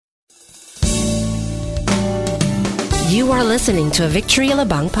You are listening to a Victory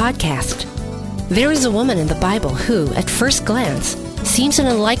Alabang podcast. There is a woman in the Bible who, at first glance, seems an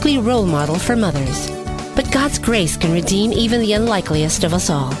unlikely role model for mothers. But God's grace can redeem even the unlikeliest of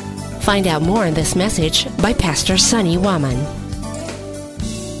us all. Find out more in this message by Pastor Sunny Waman.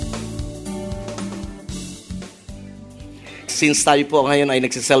 Since tayo po ngayon ay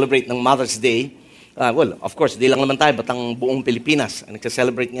nagse-celebrate ng Mother's Day, of course, di lang naman tayo, ba't ang buong Pilipinas ang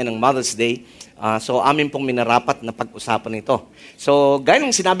nagse-celebrate ngayon ng Mother's Day. So, amin pong minarapat na pag-usapan ito. So, gaya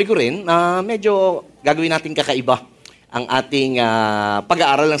ng sinabi ko rin, medyo gagawin natin kakaiba ang ating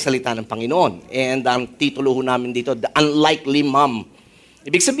pag-aaral ng salita ng Panginoon. And ang titulo ho namin dito, The Unlikely Mom.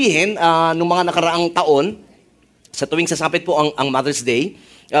 Ibig sabihin, nung mga nakaraang taon, sa tuwing sasapit po ang Mother's Day,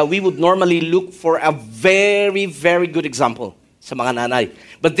 we would normally look for a very, very good example sa mga nanay.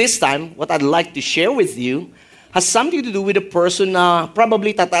 But this time, what I'd like to share with you has something to do with a person na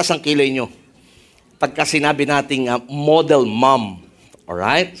probably tataas ang kilay nyo pagka sinabi nating model mom.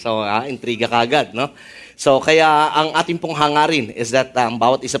 Alright? So, intriga kagad, no? So, kaya ang ating pong hangarin is that ang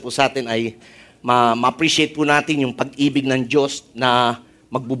bawat isa po sa atin ay ma-appreciate po natin yung pag-ibig ng Diyos na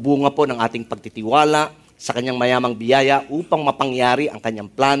magbubunga po ng ating pagtitiwala sa kanyang mayamang biyaya upang mapangyari ang kanyang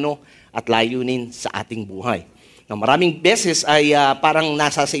plano at layunin sa ating buhay. Now, maraming beses ay parang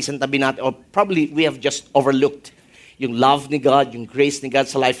nasa sa isang tabi natin, or probably we have just overlooked yung love ni God, yung grace ni God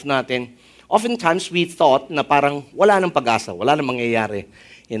sa life natin. Oftentimes, we thought na parang wala nang pag-asa, wala nang mangyayari.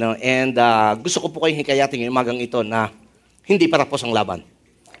 You know? And gusto ko po kayong hikayatin ngayong umagang ito na hindi pa tapos ang laban.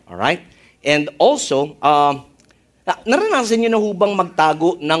 Alright? And also, naranasan nyo na hubang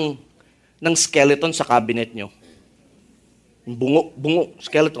magtago ng skeleton sa cabinet nyo? Bungo,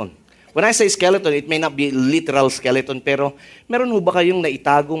 skeleton. When I say skeleton, it may not be literal skeleton, pero meron ho ba kayong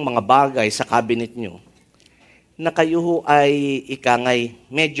naitagong mga bagay sa cabinet nyo na kayo ho ay ikangay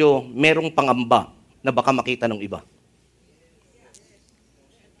medyo merong pangamba na baka makita ng iba?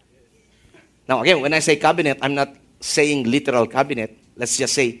 Now again, when I say cabinet, I'm not saying literal cabinet. Let's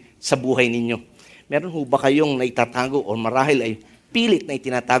just say sa buhay ninyo. Meron ho ba kayong naitatago o marahil ay pilit na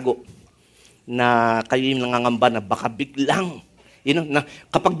itinatago na kayo yung nangangamba na baka biglang, na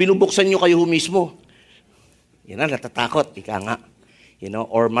kapag binubuksan nyo kayo mismo, natatakot, ika nga.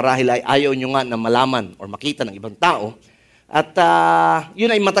 Or marahil ay ayaw nyo nga na malaman or makita ng ibang tao. At yun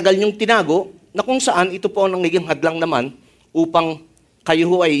ay matagal nyong tinago na kung saan ito po ang nagiging hadlang naman upang kayo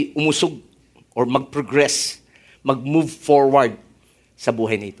ho ay umusog or mag-progress, mag-move forward sa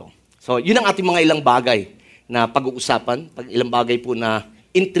buhay nito. So, yun ang ating mga ilang bagay na pag-uusapan, ilang bagay po na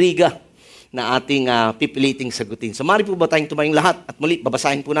intriga na ating pipiliting sagutin. So, mari po ba tayong tumayong lahat at muli,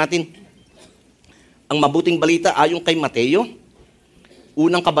 babasahin po natin ang mabuting balita ayon kay Mateo,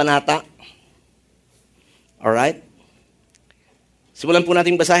 unang kabanata. Alright? Simulan po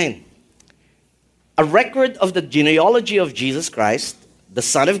natin basahin. A record of the genealogy of Jesus Christ, the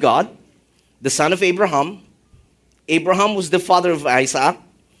Son of God, the son of Abraham. Abraham was the father of Isaac.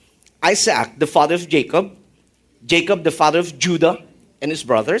 Isaac, the father of Jacob. Jacob, the father of Judah and his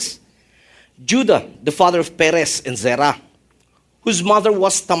brothers. Judah, the father of Perez and Zerah, whose mother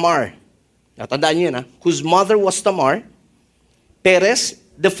was Tamar. Tandaan niyo yan, whose mother was Tamar. Perez,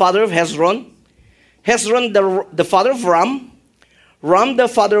 the father of Hezron. Hezron, the father of Ram. Ram, the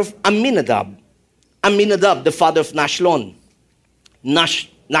father of Aminadab. Aminadab, the father of Nashon.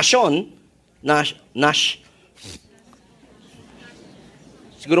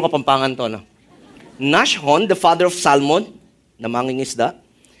 Siguro kapampangan to, no? Nashon, the father of Salmon, na mangingisda.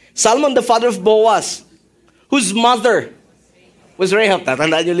 Salmon, the father of Boaz, whose mother was Rahab.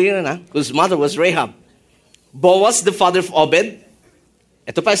 Tatandaan nyo lang na, whose mother was Rahab. Boaz, the father of Obed.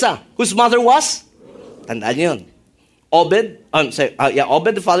 Ito pa isa. Whose mother was? Tandaan nyo yun.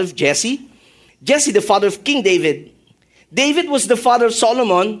 Obed, the father of Jesse. Jesse, the father of King David. David was the father of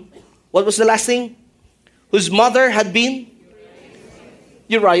Solomon. What was the last thing? Whose mother had been?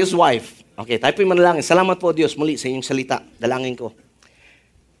 Uriah's wife. Okay, tayo po'y manalangin. Salamat po, Diyos, muli sa inyong salita. Dalangin ko.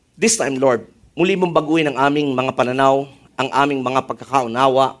 This time, Lord, muli mong baguhin ang aming mga pananaw, ang aming mga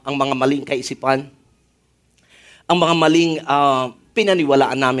pagkakaunawa, ang mga maling kaisipan, ang mga maling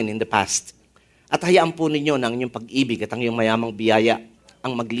pinaniwalaan namin in the past. At hayaan po ninyo ng inyong pag-ibig at ang iyong mayamang biyaya,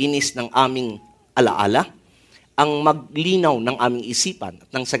 ang maglinis ng aming alaala, ang maglinaw ng aming isipan,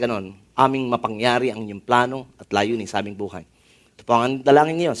 at nang sa ganon, aming mapangyari ang inyong plano at layunin sa aming buhay. Ito po ang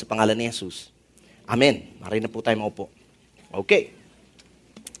dalangin niyo sa pangalan ni Jesus. Amen. Maray na po tayo maupo. Okay.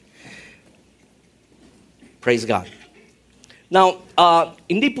 Praise God. Now,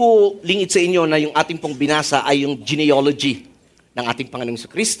 hindi po lingid sa inyo na yung ating pong binasa ay yung genealogy ng ating Panginoong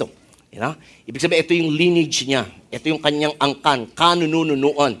Kristo. Ibig sabihin, ito yung lineage niya. Ito yung kanyang angkan,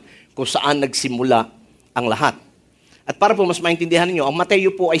 kanununuan, kung saan nagsimula ang lahat. At para po mas maintindihan niyo, ang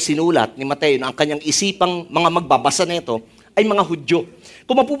Mateo po ay sinulat ni Mateo na ang kanyang isipang mga magbabasa nito ay mga Hudyo.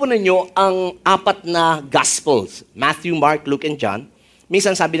 Kung mapupunan niyo ang 4 na Gospels, Matthew, Mark, Luke, and John,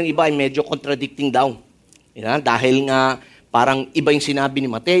 minsan sabi ng iba ay medyo contradicting daw. Dahil nga parang iba yung sinabi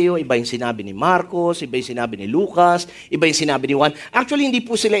ni Mateo, iba yung sinabi ni Marcos, iba yung sinabi ni Lucas, iba yung sinabi ni Juan. Actually, hindi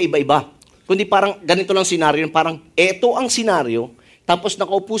po sila iba-iba. Kundi parang ganito lang senaryo, parang eto ang senaryo, tapos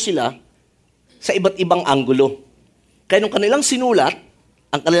nakaupo sila sa iba't ibang anggulo. Kaya nung kanilang sinulat,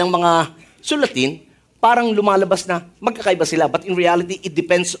 ang kanilang mga sulatin, parang lumalabas na magkakaiba sila. But in reality, it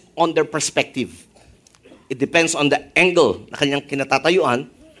depends on their perspective. It depends on the angle na kanilang kinatatayuan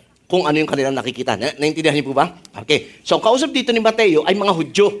kung ano yung kanilang nakikita. Naintindihan niyo po ba? Okay. So, ang kausap dito ni Mateo ay mga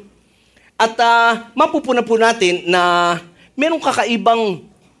Hudyo. At mapupuna po natin na merong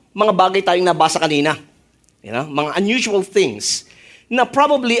kakaibang mga bagay tayong nabasa kanina. Mga unusual things na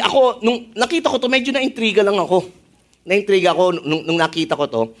probably ako, nung nakita ko to, medyo na-intriga lang ako. Na-intriga ako nung nakita ko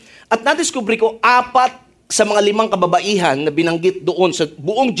to. At na-discover ko 4 sa mga 5 kababaihan na binanggit doon sa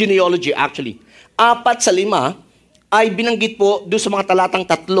buong genealogy actually. 4 sa 5 ay binanggit po doon sa mga talatang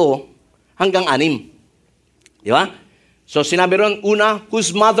 3 hanggang 6. Di ba? So sinabi ron, una,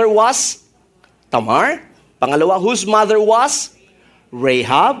 whose mother was Tamar. Pangalawa, whose mother was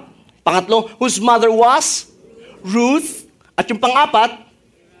Rahab. Pangatlo, whose mother was Ruth. At yung pang-4,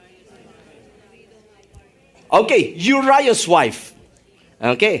 okay, Uriah's wife.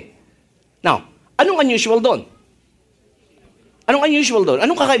 Okay. Now, anong unusual doon? Anong unusual doon?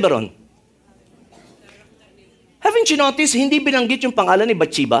 Anong kakaiba ron? Haven't you noticed, hindi binanggit yung pangalan ni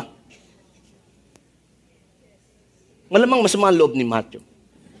Bathsheba? Malamang masama ang loob ni Matthew.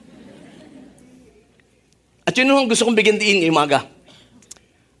 At yun ang gusto kong bigyan diin ngayong umaga.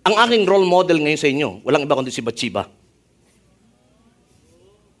 Ang aking role model ngayon sa inyo, walang iba kundi si Bathsheba.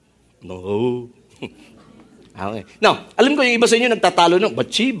 No. Okay. Now, alam ko yung iba sa inyo nagtatalo ng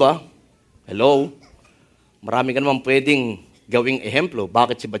Bathsheba. Hello? Marami ka naman pwedeng gawing ehemplo.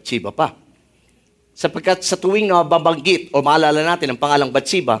 Bakit si Bathsheba pa? Sapagkat sa tuwing na babanggit o maalala natin ang pangalang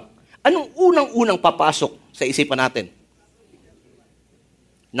Bathsheba, anong unang-unang papasok sa isipan natin?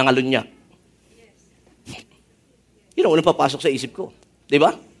 Nangalun niya. Yun ang unang papasok sa isip ko. Di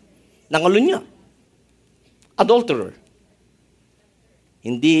ba? Nangalun niya. Adulterer.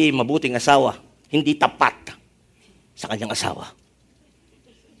 Hindi mabuting asawa. Hindi tapat sa kanyang asawa.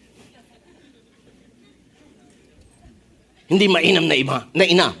 Hindi mainam na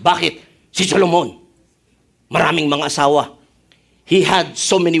ina. Bakit? Si Solomon. Maraming mga asawa. He had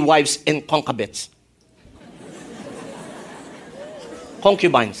so many wives and concubines.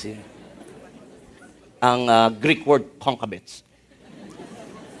 Concubines. Ang Greek word, concubines.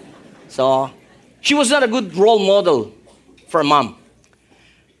 So, she was not a good role model for a mom.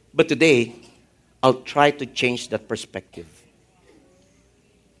 But today, I'll try to change that perspective.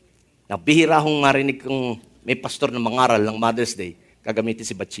 Now, bihira akong marinig kung may pastor na mangaral ng Mother's Day, gagamitin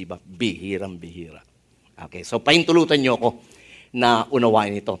si Bathsheba. Bihirang-bihira. Okay, so pahintulutan niyo ako na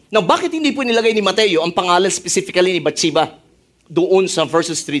unawain ito. Now, bakit hindi po nilagay ni Mateo ang pangalan specifically ni Bathsheba doon sa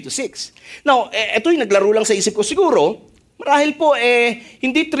verses 3 to 6? Now, ito yung naglaro lang sa isip ko. Siguro, marahil po,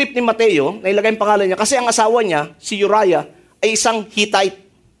 hindi trip ni Mateo na ilagay ang pangalan niya kasi ang asawa niya, si Uriah, ay isang Hittite.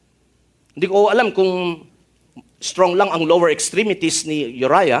 Hindi ko alam kung strong lang ang lower extremities ni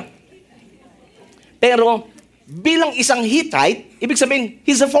Uriah. Pero bilang isang Hittite, ibig sabihin,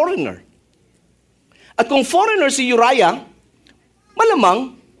 he's a foreigner. At kung foreigner si Uriah,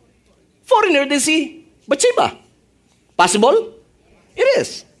 malamang foreigner din si Bathsheba. Possible? It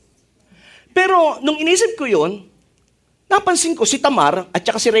is. Pero nung inisip ko yun, napansin ko si Tamar at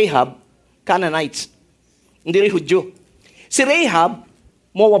saka si Rahab, Canaanites. Hindi rin Hudyo. Si Rahab,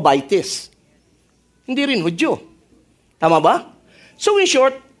 Moabites. Hindi rin Hudyo. Tama ba? So in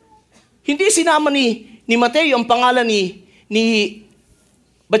short, hindi sinama ni Mateo ang pangalan ni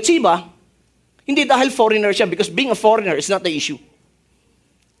Bathsheba, hindi dahil foreigner siya, because being a foreigner is not the issue.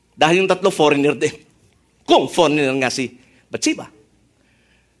 Dahil yung 3 foreigner din. Kung foreigner nga si Bathsheba.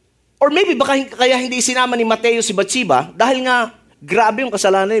 Or maybe baka kaya hindi sinama ni Mateo si Bathsheba dahil nga grabe yung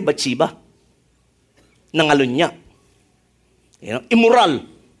kasalanan ni Bathsheba. Nangalun niya. Immoral.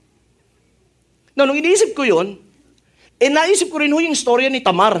 Now, nung iniisip ko yun, naisip ko rin yung istorya ni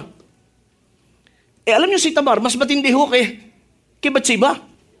Tamar. Alam niyo si Tamar, mas matindi kay Bathsheba.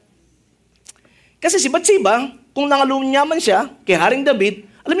 Kasi si Bathsheba, kung nangalun niya man siya, kay Haring David,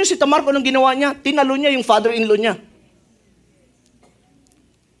 alam niyo si Tamar kung anong ginawa niya? Tinalo niya yung father-in-law niya.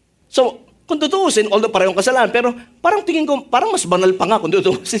 So, kung tutuusin, although parehong kasalanan, pero parang tingin ko, parang mas banal pa nga kung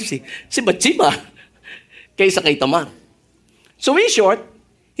tutuusin si Bathsheba kaysa kay Tamar. So in short,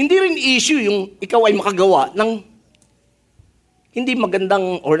 hindi rin issue yung ikaw ay makagawa ng hindi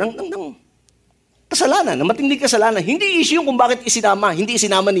magandang, or ng kasalanan, na matinding kasalanan. Hindi issue yung kung bakit isinama. Hindi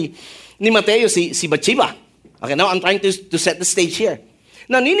isinama ni Mateo si Bathsheba. Okay, now I'm trying to set the stage here.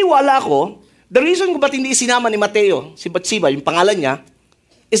 Naniniwala ako, the reason kung ba't hindi isinama ni Mateo si Bathsheba, yung pangalan niya,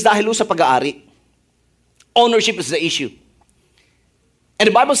 is dahil sa pag-aari. Ownership is the issue. And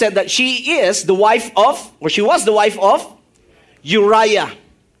the Bible said that she was the wife of Uriah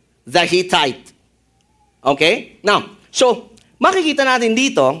the Hittite. Okay? Now, so, makikita natin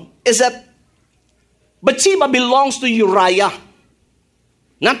dito is that Bathsheba belongs to Uriah,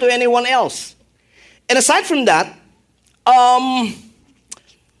 not to anyone else. And aside from that,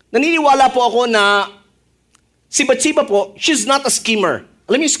 naniniwala po ako na si Bathsheba po, she's not a schemer.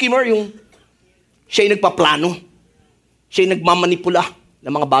 Alam mo yung schemer, yung siya yung nagpaplano. Siya yung nagmamanipula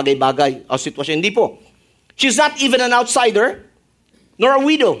ng mga bagay-bagay o sitwasyon. Hindi po. She's not even an outsider, nor a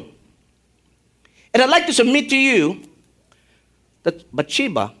widow. And I'd like to submit to you that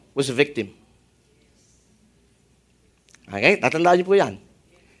Bathsheba was a victim. Okay? Tatandaan niyo po yan.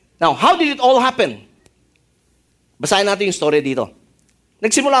 Now, how did it all happen? Basahin natin yung story dito.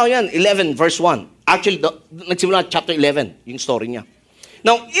 Nagsimula ko yan, 11 verse 1. Actually, nagsimula chapter 11, yung story niya.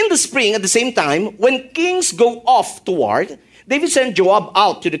 Now, in the spring, at the same time, when kings go off to war, David sent Joab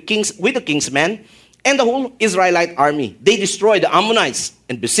out with the king's men and the whole Israelite army. They destroyed the Ammonites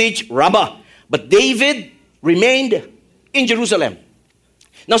and besieged Rabbah. But David remained in Jerusalem.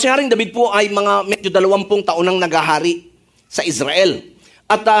 Now, si Haring David po ay medyo 20 taon nang naghahari sa Israel.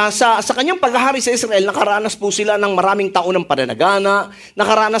 At sa kanyang paghahari sa Israel, nakaranas po sila ng maraming taon ng pananagana,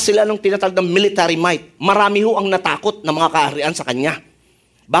 nakaranas sila ng tinatawag na military might. Marami ho ang natakot na mga kaharian sa kanya.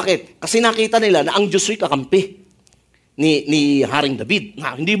 Bakit? Kasi nakita nila na ang Diyos ay kakampi ni Haring David.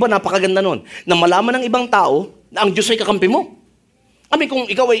 Hindi ba napakaganda nun? Na malaman ng ibang tao na ang Diyos ay kakampi mo. Kung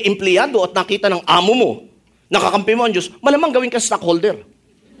ikaw ay empleyado at nakita ng amo mo, nakakampi mo ang Diyos, malamang gawin ka stockholder.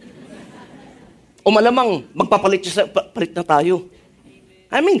 O malamang magpapalit siya palit na tayo.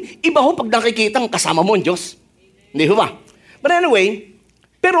 Iba ho pag nakikita ang kasama mo ang Diyos. Hindi ho ba? But anyway,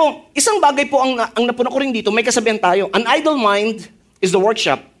 pero isang bagay po ang napuna ko rin dito, may kasabihan tayo. An idle mind is the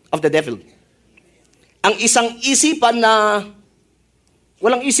workshop of the devil. Ang isang isipan na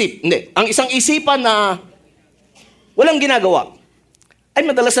walang isip, ang isang isipan na walang ginagawa, ay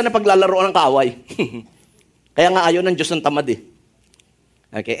madalas na paglalaroan ng kaaway. Kaya nga ayaw ng Diyos ng tamad eh.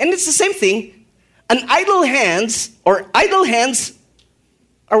 Okay, and it's the same thing. An idle hands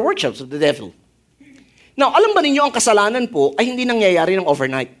are workshops of the devil. Now, alam ba ninyo ang kasalanan po ay hindi nangyayari ng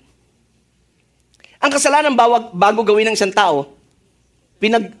overnight? Ang kasalanan bago gawin ng isang tao,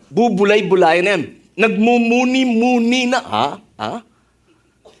 pinagbubulay-bulayan na yan. Nagmumuni-muni na,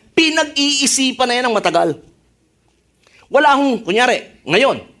 Pinag-iisipan na yan ng matagal. Wala akong, kunyari,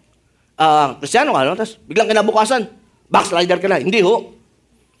 ngayon, Kristiyano ka, tapos biglang kinabukasan, backslider ka na. Hindi ho.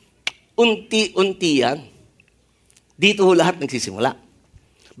 Unti-unti yan. Dito ho lahat nagsisimula.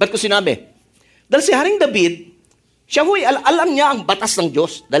 Ba't ko sinabi? Dahil si Haring David, siya ho'y alam niya ang batas ng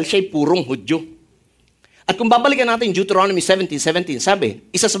Diyos dahil siya'y purong Hudyo. At kung babalikan natin Deuteronomy 17:17, sabi,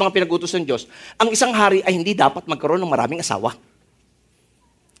 isa sa mga pinag-utos ng Diyos, ang isang hari ay hindi dapat magkaroon ng maraming asawa.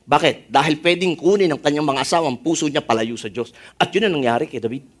 Bakit? Dahil pwedeng kunin ng kanyang mga asawa ang puso niya palayo sa Diyos. At yun ang nangyari kay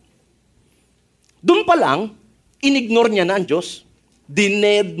David. Doon pa lang, inignore niya na ang Diyos.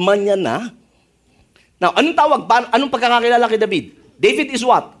 Dinedma niya na. Now, anong tawag? Anong pagkakakilala kay David? David is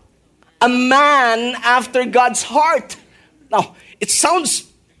what? A man after God's heart. Now, it sounds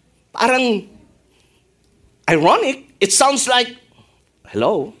parang ironic. It sounds like,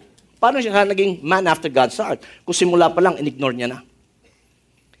 hello? Paano siya naging man after God's heart? Kung simula pa lang, inignore niya na.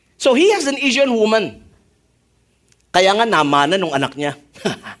 So, he has an Asian woman. Kaya nga namana nung anak niya.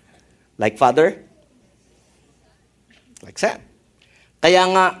 Like father? Like son. Kaya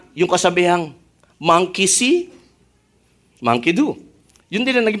nga, yung kasabihang, monkey see, monkey do. Yun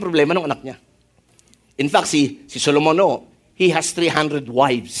din ang naging problema ng anak niya. In fact, si Solomon, he has 300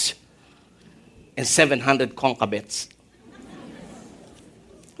 wives and 700 concubines.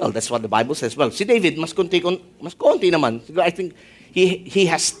 Well, that's what the Bible says. Well, si David, mas konti naman. I think he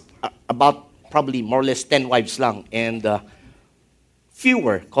has about probably more or less 10 wives lang and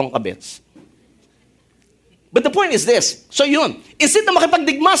fewer concubines. But the point is this. So yun, instead na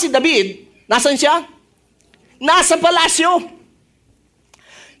makipagdigma si David, nasan siya? Nasa palasyo.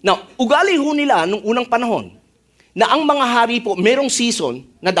 Now, ugali ho nila nung unang panahon na ang mga hari po, merong season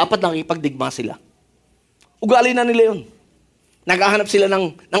na dapat nakipagdigma sila. Ugali na nila yun. Naghahanap sila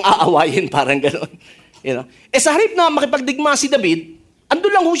ng aawayin, parang gano'n. You know? Sa harip na makipagdigma si David,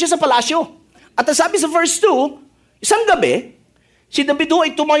 andun lang ho siya sa palasyo. At sabi sa verse 2, isang gabi, Si David ho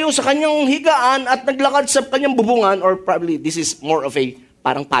ay tumayo sa kanyang higaan at naglakad sa kanyang bubungan, or probably this is more of a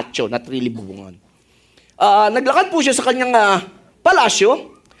parang patio, not really bubungan. Naglakad po siya sa kanyang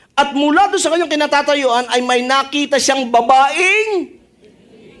palasyo, at mula doon sa kanyang kinatatayuan ay may nakita siyang babaeng.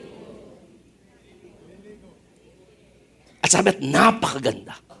 At sabi at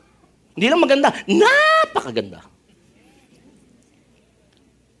napakaganda. Hindi lang maganda, napakaganda.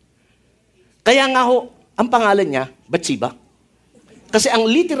 Kaya nga ho, ang pangalan niya, Bathsheba. Kasi ang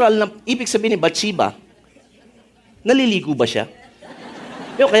literal na ibig sabihin ni Bathsheba, naliligo ba siya?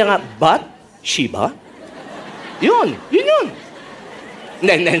 Kaya nga, Bathsheba? Yun.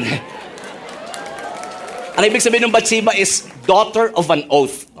 Hindi. Ang ibig sabihin ng Bathsheba is daughter of an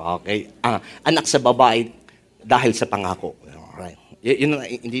oath. Okay? Anak sa babae dahil sa pangako. Alright. Yun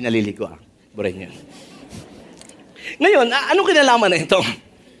hindi naliligo. Buray niyo. Ngayon, anong kinalaman na ito?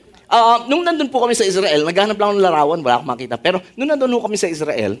 Nung nandun po kami sa Israel, naghahanap lang ng larawan, wala akong makita. Pero nung nandun po kami sa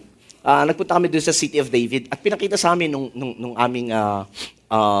Israel, nagpunta kami doon sa City of David at pinakita sa amin nung aming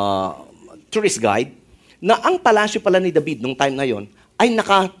tourist guide na ang palasyo pala ni David nung time na yon ay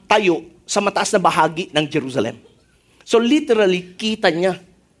nakatayo sa mataas na bahagi ng Jerusalem. So literally, kita niya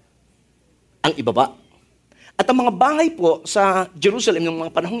ang ibaba. At ang mga bahay po sa Jerusalem ng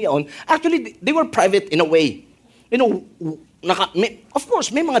mga panahong yaon, actually, they were private in a way. You know, of course,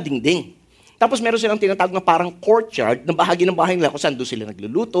 may mga dingding. Tapos meron silang tinatawag na parang courtyard na bahagi ng bahay nila kung saan doon sila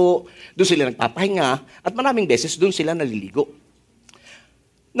nagluluto, doon sila nagpapahinga, at maraming beses doon sila naliligo.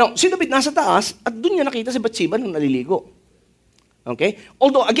 Now, si David nasa taas at doon niya nakita si Bathsheba nung naliligo. Okay?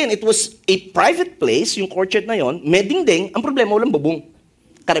 Although, again, it was a private place, yung courtyard na yon, may dingding, ang problema walang bubong.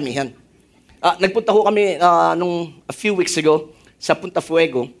 Karamihan. Nagpunta ho kami nung a few weeks ago sa Punta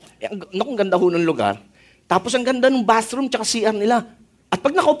Fuego. Nakong ganda ho ng lugar. Tapos ang ganda ng bathroom tsaka CR nila. At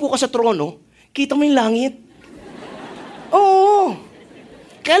pag nakaupo ka sa trono, kita mo yung langit. Oo.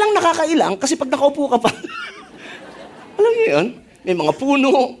 Kaya lang nakakailang kasi pag nakaupo ka pa, alam niyo yun, may mga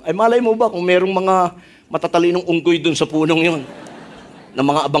puno. Ay malay mo ba kung merong mga matatalinong unggoy dun sa punong yun na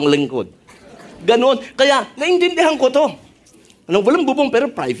mga abang lingkod. Ganon. Kaya naintindihan ko to. Walang bubong pero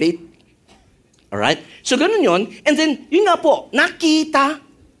private. Alright? So ganon yun. And then, yun nga po, nakita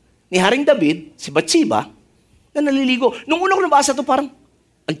ni Haring David, si Bathsheba, na naliligo. Nung una ko nabasa to parang,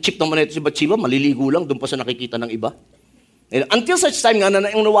 ang cheap naman ito si Bathsheba, maliligo lang, doon pa sa nakikita ng iba. Until such time nga, na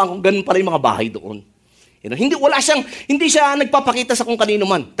naunawaan kong ganun pala yung mga bahay doon. Hindi siya nagpapakita sa kung kanino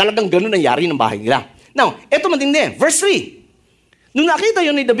man. Talagang ganun nangyari ng bahay nila. Now, eto matindi. Verse 3. Nung nakita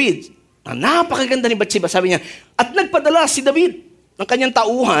yun ni David, napakaganda ni Bathsheba, sabi niya, at nagpadala si David ng kanyang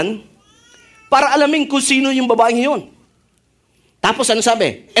tauhan para alamin kung sino yung babaeng yun. Tapos ano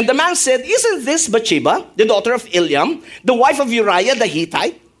sabi? And the man said, isn't this Bathsheba, the daughter of Eliam, the wife of Uriah the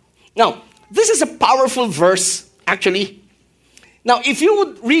Hittite? Now, this is a powerful verse, actually. Now, if you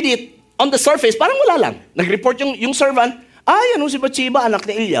would read it on the surface, parang wala lang. Nag-report yung servant, si Bathsheba, anak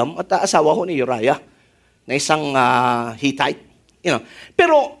ni Eliam, at asawa ko ni Uriah, na isang Hittite.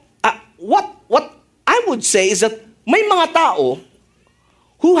 Pero, what I would say is that may mga tao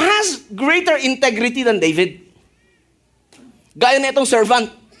who has greater integrity than David. Gaya na itong servant.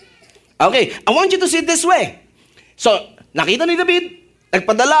 Okay, I want you to see it this way. So, nakita ni David,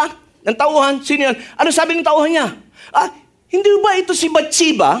 nagpadala ng tauhan. Sino yan? Ano sabi ng tauhan niya? Hindi ba ito si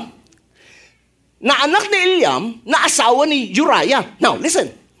Bathsheba, na anak ni Eliam, na asawa ni Uriah? Now,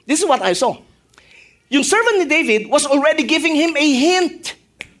 listen. This is what I saw. Yung servant ni David was already giving him a hint.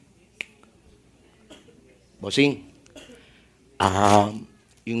 Bossing,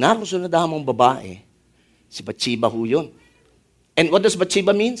 yung nakusunadahan mong babae, si Bathsheba ho yun. And what does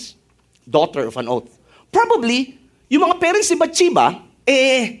Bathsheba means? Daughter of an oath. Probably, yung mga parents ni Bathsheba,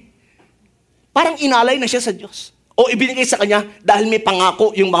 parang inalay na siya sa Diyos. O ibinigay sa kanya dahil may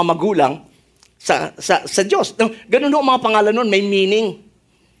pangako yung mga magulang sa Diyos. Ganun ho ang mga pangalan nun, may meaning.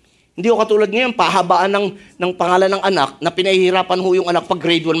 Hindi ho katulad ngayon, pahabaan ng pangalan ng anak na pinahihirapan ho yung anak pag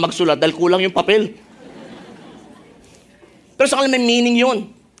grade 1 magsulat dahil kulang yung papel. Pero sa kanila may meaning yun.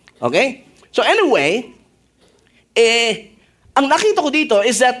 Okay? So anyway, ang nakita ko dito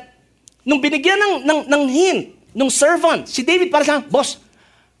is that nung binigyan ng hint, nung servant, si David para sa boss,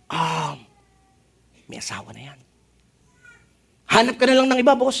 may asawa na yan. Hanap ka na lang ng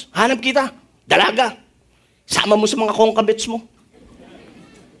iba, boss. Hanap kita. Dalaga. Sama mo sa mga concubines mo.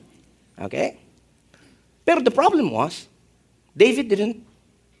 Okay? Pero the problem was, David didn't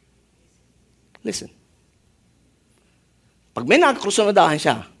listen. Pag may nakakrusonadahan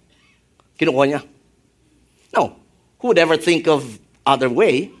siya, kinukuha niya. Now, who would ever think of other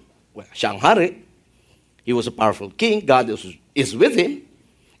way? Well, siya ang hari. He was a powerful king. God is with him.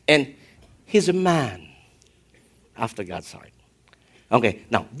 And he's a man after God's heart. Okay,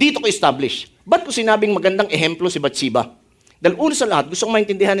 now, dito ko establish. Ba't ko sinabing magandang ehemplo si Bathsheba? Dahil una sa lahat, gusto kong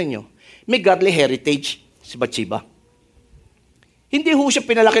maintindihan ninyo, may godly heritage si Bathsheba. Hindi ho siya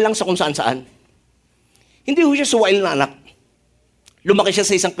pinalaki lang sa kung saan-saan. Hindi ho siya suwail na anak. Lumaki siya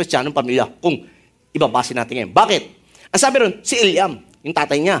sa isang Kristiyanong pamilya, kung ibabase natin ngayon. Bakit? Ang sabi ron, si Eliam, yung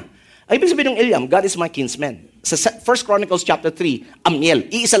tatay niya. Ay, ibig sabihin ng Eliam, God is my kinsman. Sa 1 Chronicles chapter 3, Amiel,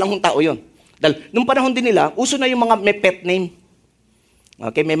 iisa lang hong tao yun. Dahil nung panahon din nila, uso na yung mga may pet name.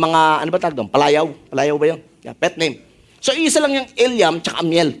 Okay, may mga, ano ba tawag doon? Palayaw. Palayaw ba yun? Yeah, pet name. So, isa lang yung Eliam tsaka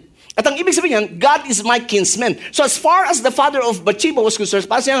Amiel. At ang ibig sabihin niyan, God is my kinsman. So, as far as the father of Bathsheba was concerned,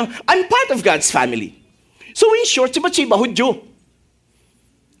 parang siya, I'm part of God's family. So, in short, si Bathsheba, Hudyo.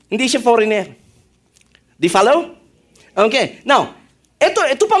 Hindi siya foreigner. Do you follow? Okay. Now,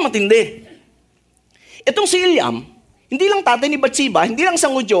 ito pa matindi. Itong si Eliam, hindi lang tatay ni Bathsheba, hindi lang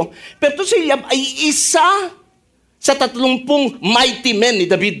sang Hudyo, pero ito si Eliam ay isa sa 30 mighty men ni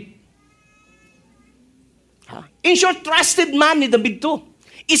David. In short, trusted man ni David to.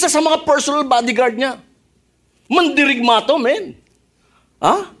 Isa sa mga personal bodyguard niya. Mandirigma to, men.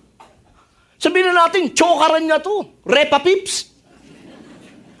 Ha? Sabihin na natin, chokaran niya to. Repa Pips.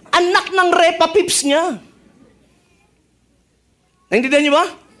 Anak ng Repa Pips niya. Naintindihan niyo ba?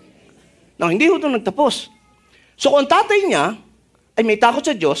 No, hindi ho ito nagtapos. So kung ang tatay niya ay may takot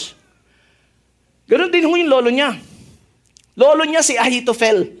sa Diyos, ganoon din ho yung lolo niya. Lolo niya si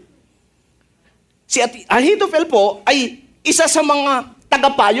Ahithophel. Si Ahithophel po ay isa sa mga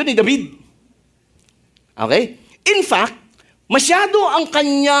tagapayo ni David. Okay? In fact, masyado ang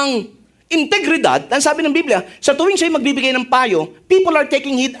kanyang integridad, ang sabi ng Biblia, sa tuwing siya'y magbibigay ng payo, people are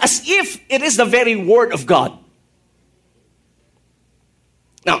taking it as if it is the very word of God.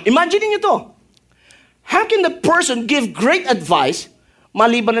 Now, imagine niyo to. How can the person give great advice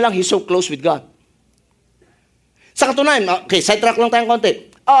maliban na lang he's so close with God? Sa katunayan, okay, sidetrack lang tayong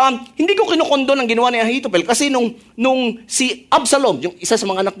konti. Hindi ko kinukondo ang ginawa ni Ahithophel kasi nung si Absalom, yung isa sa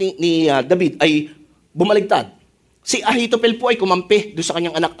mga anak ni David, ay bumaligtad. Si Ahithophel po ay kumampi doon sa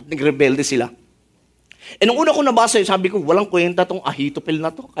kanyang anak at nagrebelde sila. E nung una ko nabasa, sabi ko, walang kwenta tong Ahithophel na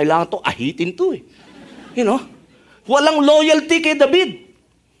to. Kailangan to ahitin to eh. You know? Walang loyalty kay David.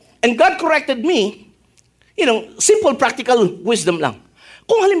 And God corrected me, simple practical wisdom lang.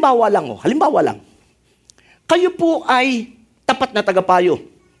 Kung halimbawa lang, kayo po ay tapat na tagapayo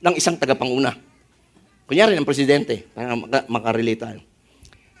ng isang tagapanguna. Kunyari ng presidente, para makarelate tayo.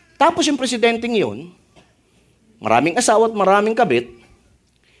 Tapos yung presidenteng yun, maraming asawa at maraming kabit,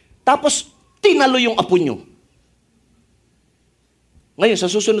 tapos tinalo yung apo nyo. Ngayon, sa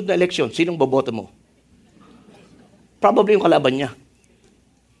susunod na eleksyon, sinong boboto mo? Probably yung kalaban niya.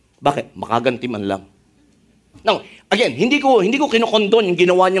 Bakit? Makaganti man lang. Now, again, hindi ko kinokondon yung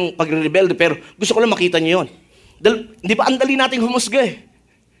ginawa niyang pagre-rebelde, pero gusto ko lang makita niyo yun. Dahil, di ba, andali nating humusga eh.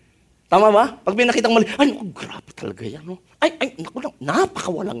 Tama ba? Pag may nakitang mali, ay, naku, grabe talaga yan. No? Ay, naku,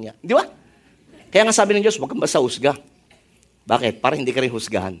 napakawalang niya. Di ba? Kaya nga sabi ng Diyos, huwag kang basta husga. Bakit? Para hindi ka rin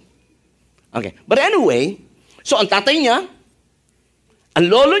husgahan. Okay. But anyway, so ang tatay niya, ang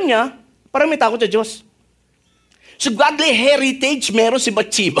lolo niya, parang may takot sa Diyos. So godly heritage meron si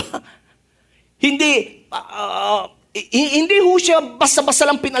Bathsheba. Hindi ho siya basta-basta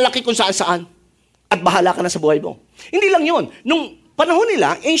lang pinalaki kung saan-saan. At bahala ka na sa buhay mo. Hindi lang yun. Nung panahon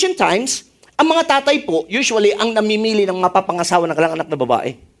nila, ancient times, ang mga tatay po, usually, ang namimili ng mapapangasawa ng kailang anak na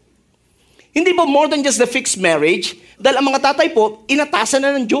babae. Hindi ba more than just the fixed marriage? Dahil ang mga tatay po, inatasan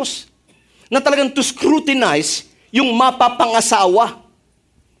na ng Diyos na talagang to scrutinize yung mapapangasawa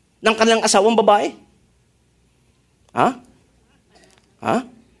ng kanilang asawang babae. Ha?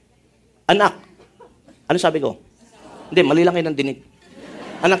 Anak. Ano sabi ko? Hindi, mali lang kayo ng dinig.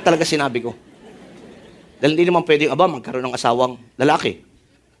 Anak talaga sinabi ko. Dahil hindi naman pwedeng, magkaroon ng asawang lalaki.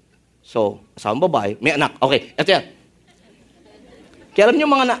 So, asawang babae, may anak. Okay, ito yan. Kaya alam nyo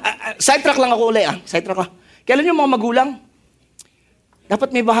sidetrack lang ako uli sidetrack lang. Kaya alam nyo mga magulang,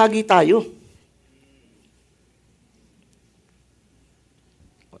 dapat may bahagi tayo.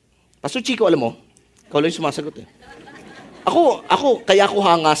 Pastor Chico, alam mo, ikaw lang yung sumasagot eh. Kaya ako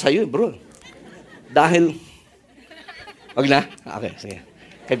hanga sa'yo bro. Dahil, wag na? Okay, sige.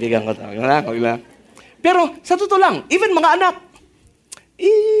 Kaibigan ko. Wag na. Pero, sa totoo lang, even mga anak,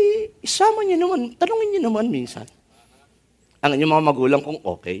 isama niyo naman, tanungin niyo naman minsan. Ang inyong mga magulang kung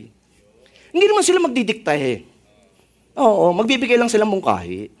okay. Hindi naman sila magdidikta eh. Oo, magbibigay lang sila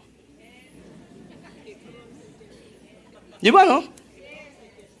mungkahi. Di ba, no?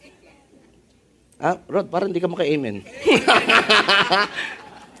 Rod, parang hindi ka maka-amen.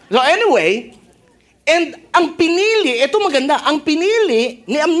 So anyway, and ang pinili, ito maganda, ang pinili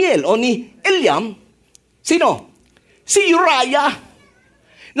ni Amiel o ni Eliam, sino? Si Uriah.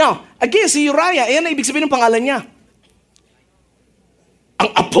 Now, again, si Uriah, ayan na ibig sabihin ng pangalan niya. Ang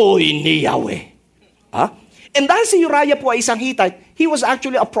apoy ni Yahweh. And dahil si Uriah po ay isang Hittite, he was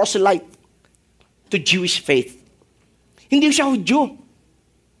actually a proselyte to Jewish faith. Hindi siya Hudyo.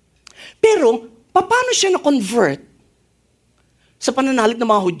 Pero, paano siya na-convert sa pananalig ng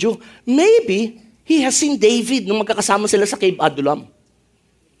mga Hudyo? Maybe, he has seen David nung magkakasama sila sa Cave Adullam.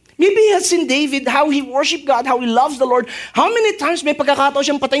 Maybe he has seen David, how he worshiped God, how he loves the Lord. How many times may pagkakataon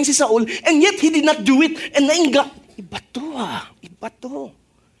siyang patayin si Saul, and yet he did not do it, and nainga. Iba to.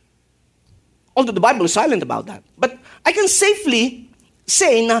 Although the Bible is silent about that. But I can safely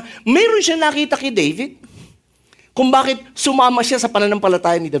say na mayroon siya nakita kay David kung bakit sumama siya sa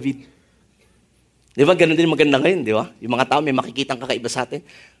pananampalataya ni David. Di ba? Ganun din maganda ngayon, di ba? Yung mga tao may makikitang kakaiba sa atin.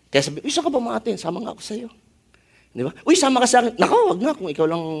 Kaya sabi, saan ka ba mga atin? Sama nga ako sa'yo. Di ba? Sama ka sa akin. Nako, wag na kung ikaw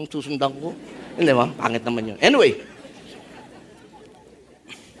lang susundan ko. Di ba? Pangit naman yun. Anyway.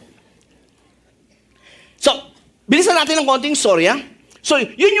 So, bilisan natin ng konting story, ha? So,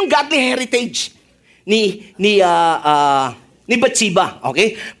 yun yung godly heritage ni Bathsheba,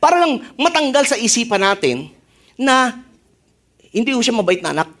 okay? Para lang matanggal sa isipan natin na hindi ko siya mabait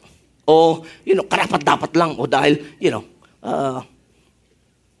na anak. O, karapat-dapat lang. O dahil,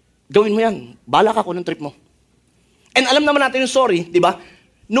 gawin mo yan. Bala ka kung ng trip mo. And alam naman natin yung story, di ba?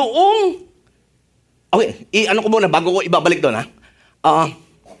 Ano ko muna, bago ko ibabalik doon, ha?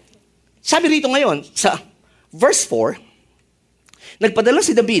 Sabi rito ngayon, sa verse 4, nagpadala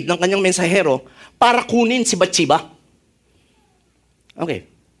si David ng kanyang mensahero para kunin si Bathsheba. Okay.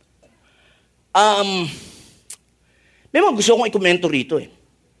 May mga gusto kong ikomento rito eh.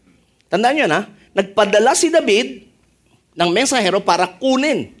 Tandaan nyo na, nagpadala si David ng mensahero para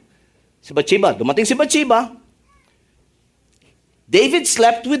kunin si Bathsheba. Dumating si Bathsheba, David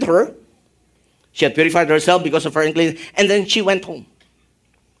slept with her. She had purified herself because of her inclination, and then she went home.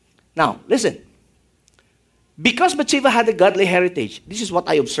 Now, listen. Because Bathsheba had a godly heritage, this is what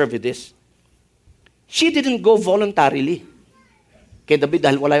I observed with this. She didn't go voluntarily kay David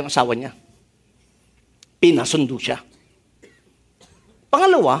dahil wala yung asawa niya. Pinasundo siya.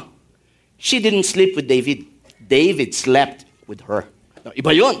 Pangalawa, she didn't sleep with David. David slept with her. Now,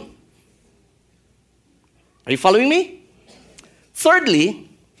 iba yun. Are you following me? Thirdly,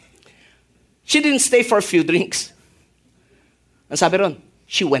 she didn't stay for a few drinks. Ang sabi ron,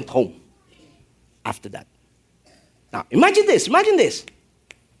 she went home after that. Now, imagine this.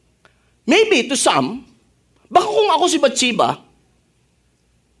 Maybe to some, baka kung ako si Bathsheba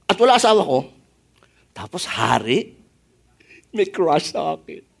at wala asawa ko, tapos hari, may crush sa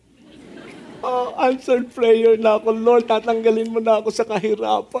akin. Answered prayer na ako, Lord, tatanggalin mo na ako sa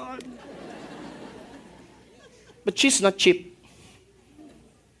kahirapan. But she's not cheap.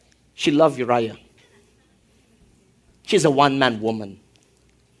 She loved Uriah. She's a one-man woman.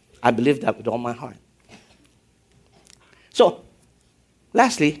 I believe that with all my heart. So,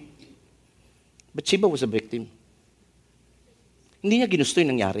 lastly, Bathsheba was a victim. Hindi niya ginusto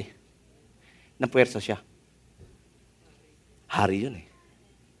yung nangyari. Napuwersa siya. Hari yun eh.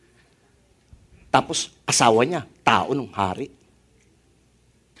 Tapos, asawa niya, tao ng hari.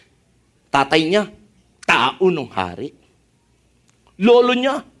 Tatay niya, tao ng hari. Lolo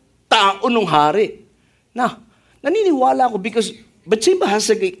niya, tao ng hari. Na, naniniwala ako because Bathsheba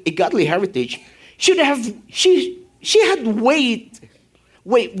has a godly heritage. She had weighed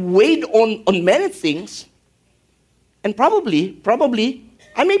on many things. And probably,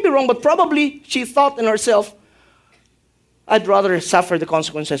 I may be wrong, but probably she thought in herself, I'd rather suffer the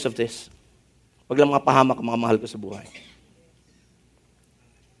consequences of this. Wag lang mga pahamak ang mga mahal ko sa buhay.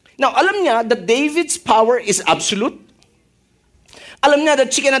 Now, alam niya that David's power is absolute. Alam niya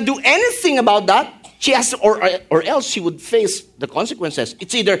that she cannot do anything about that. She has to, or else she would face the consequences.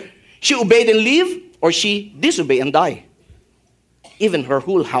 It's either she obeyed and leave, or she disobeyed and die. Even her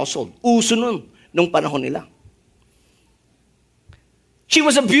whole household. Uso nun, nung panahon nila. She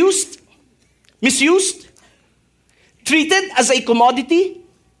was abused, misused, treated as a commodity,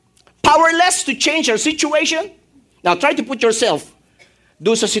 powerless to change her situation. Now, try to put yourself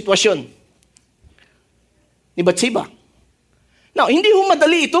doon sa sitwasyon ni Bathsheba. Now, hindi ho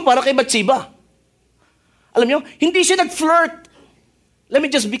madali ito para kay Bathsheba. Alam niyo, hindi siya nag-flirt. Let me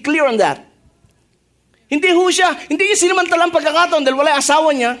just be clear on that. Hindi niya sinamantalang pagkakataon dahil wala yung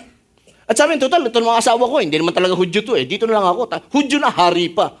asawa niya. At sabi niya, total, ito mga asawa ko, hindi naman talaga Hudyo to eh. Dito na lang ako. Hudyo na, hari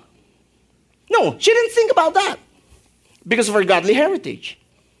pa. No, she didn't think about that. Because of her godly heritage.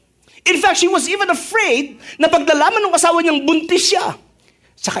 In fact, she was even afraid na pagdalaman ng asawa niyang buntis siya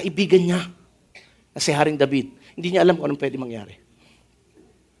sa kaibigan niya na si Haring David. Hindi niya alam kung anong pwede mangyari.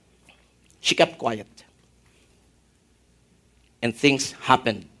 She kept quiet. And things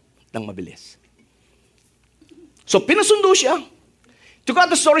happened ng mabilis. So, pinasundo siya. To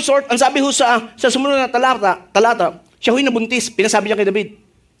cut the story short, ang sabi ho sa sumunod na talata, siya ho'y nabuntis. Pinasabi niya kay David,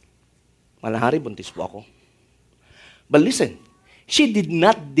 Mahal na hari, buntis po ako. But listen, she did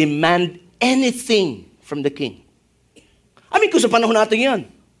not demand anything from the king. I mean, kung sa panahon natin yan,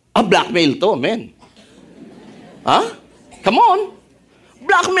 blackmail to, man. Come on.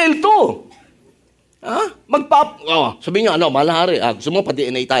 Blackmail to. Sabihin niyo, mahal na hari, gusto mo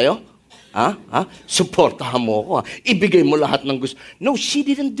pa-DNA tayo? Suportahan mo ako. Ibigay mo lahat ng gusto. No, she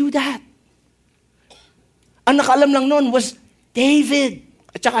didn't do that. Ang nakaalam lang noon was David.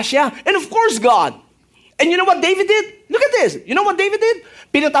 At saka siya. And of course, God. And you know what David did? Look at this. You know what David did?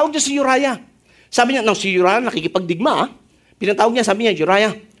 Pinatawag niya si Uriah. Sabi niya, si Uriah nakikipagdigma. Pinatawag niya, sabi niya,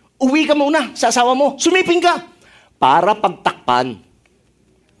 Uriah, uwi ka muna sa asawa mo. Sumiping ka. Para pagtakpan.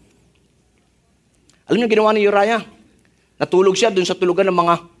 Alam niyo ginawa ni Uriah? Natulog siya dun sa tulugan ng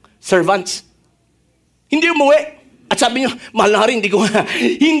mga servants. Hindi umuwi. At sabi niya, mahal na hari, hindi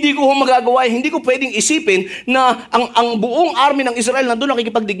ko magagawa, hindi ko pwedeng isipin na ang buong army ng Israel nandun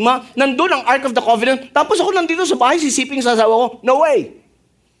nakikipagdigma, nandun ang Ark of the Covenant, tapos ako nandito sa bahay, sisiping sa asawa ko. No way!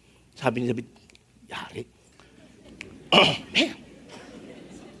 Sabi ni David, yari. Man,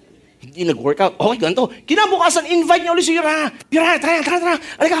 hindi nag-work out. Okay, ganito. Kinabukasan, invite niya ulit si Uriah. Uriah, tara.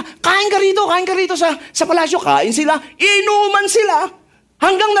 Alika, kain ka rito sa palasyo. Kain sila, inuman sila,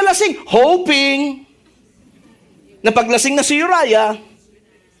 hanggang nalasing, hoping na paglasing na si Uriah,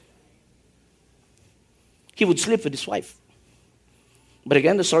 he would sleep with his wife. But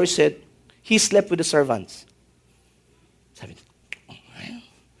again, the story said, he slept with the servants. Sabi niya,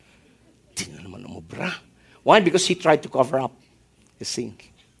 di na naman umubra. Why? Because he tried to cover up his sin.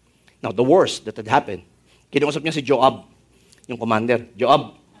 Now, the worst that had happened, kinausap niya si Joab, yung commander.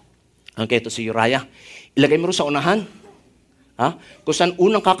 Joab, ito si Uriah, ilagay mo rin sa unahan, kung saan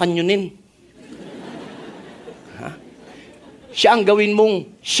unang kakanyunin. Siya ang gawin mong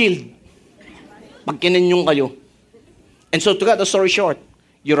shield pag kinanyong kayo. And so, to cut the story short,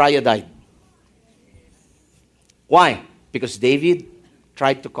 Uriah died. Why? Because David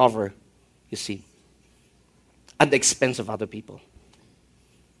tried to cover his sin at the expense of other people.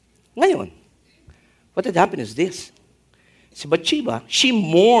 Ngayon, what had happened is this. Si Bathsheba, she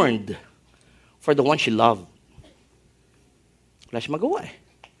mourned for the one she loved. Wala siya magawa eh.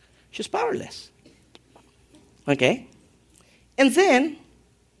 She's powerless. Okay? And then,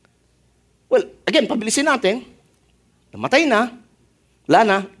 well, again, pabilisin natin. Namatay na. Wala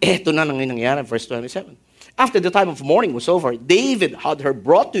na. Eto na nang nangyayari. Verse 27. After the time of mourning was over, David had her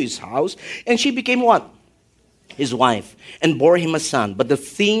brought to his house, and she became what? His wife, and bore him a son. But the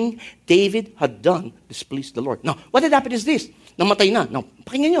thing David had done displeased the Lord. Now, what had happened is this. Namatay na. Now,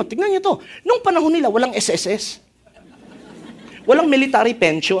 pakinggan nyo, tignan nyo to. Nung panahon nila, walang SSS. Walang military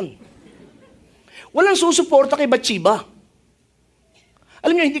pension. Walang susuporta kay Bathsheba.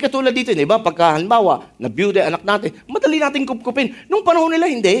 Alam niyo, hindi katulad dito, di ba? Pagka, halimbawa, na-byuda, anak natin, madali natin kupkupin. Nung panahon nila,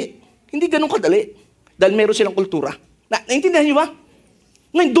 hindi. Hindi ganun kadali. Dahil meron silang kultura. Naintindihan niyo ba?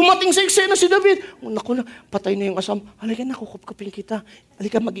 Ngayon, dumating sa eksena si David. Naku na, patay na yung asam. Halika na, kukupkupin kita.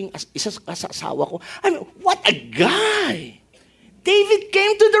 Halika maging isa sa asawa ko. I mean, what a guy! David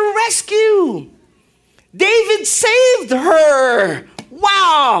came to the rescue. David saved her.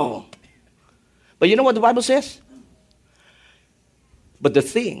 Wow! But you know what the Bible says? But the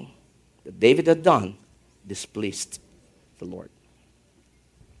thing that David had done displeased the Lord.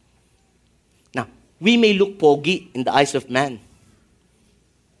 Now, we may look pogi in the eyes of man,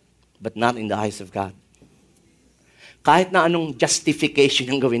 but not in the eyes of God. Kahit na anong justification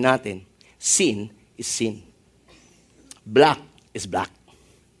ang gawin natin, sin is sin. Black is black.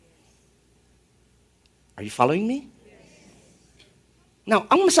 Are you following me? Now,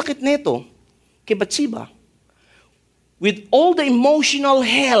 ang masakit nito kay Bathsheba, with all the emotional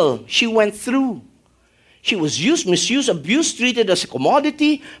hell she went through, she was used, misused, abused, treated as a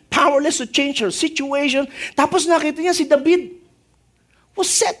commodity, powerless to change her situation. Tapos nakita niya si David was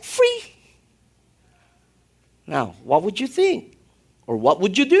set free. Now, what would you think? Or what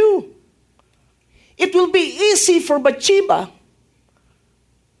would you do? It will be easy for Bathsheba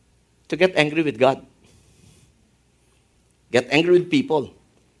to get angry with God. Get angry with people.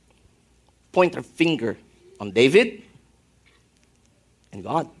 Point her finger on David and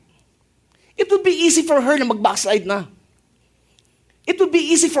God. It would be easy for her na mag-backslide na. It would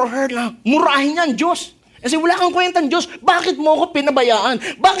be easy for her na murahin niya ang Diyos. Kasi wala kang kwentang Diyos. Bakit mo ako pinabayaan?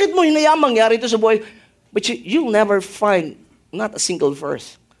 Bakit mo hinayaan mangyari ito sa buhay? But you'll never find not a single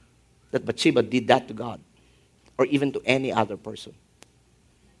verse that Bathsheba did that to God or even to any other person.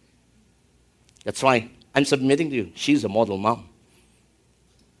 That's why I'm submitting to you. She's a model mom.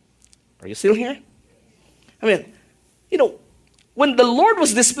 Are you still here? I mean, when the Lord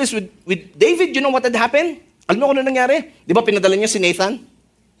was displeased with David, you know what had happened? Alam mo kung ano nangyari? Di ba pinadala niya si Nathan?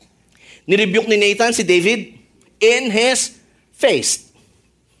 Nirebuke ni Nathan si David in his face.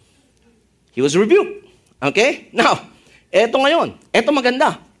 He was rebuked. Okay? Now, eto ngayon. Eto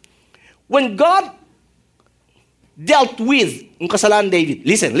maganda. When God dealt with yung kasalanan David,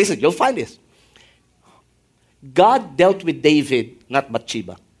 listen, you'll find this. God dealt with David, not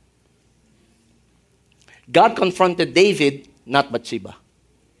Bathsheba. God confronted David, not Bathsheba.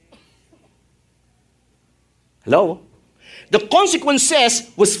 Hello? The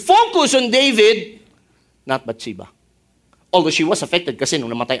consequences was focused on David, not Bathsheba. Although she was affected kasi nung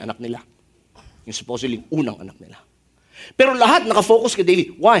namatay anak nila. Yung supposedly unang anak nila. Pero lahat nakafocus kay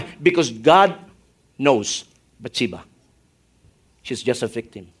David. Why? Because God knows Bathsheba. She's just a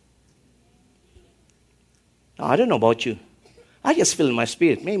victim. Now, I don't know about you. I just feel in my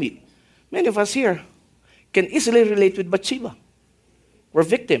spirit, maybe many of us here can easily relate with Bathsheba. We're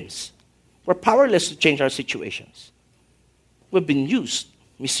victims. We're powerless to change our situations. We've been used,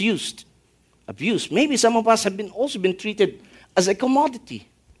 misused, abused. Maybe some of us have also been treated as a commodity.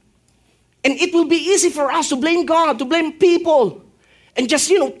 And it will be easy for us to blame God, to blame people, and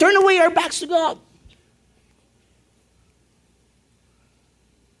just, turn away our backs to God.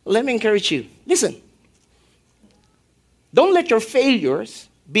 Let me encourage you. Listen. Don't let your failures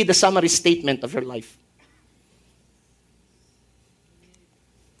be the summary statement of your life.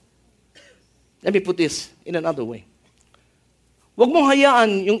 Let me put this in another way. Huwag mong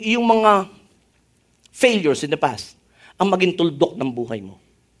hayaan yung iyong mga failures in the past ang maging tuldok ng buhay mo.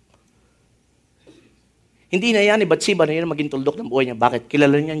 Hindi na yan ni Bathsheba na yan maging tuldok ng buhay niya. Bakit?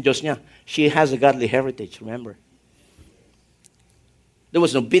 Kilala niya ang Diyos niya. She has a godly heritage, remember. There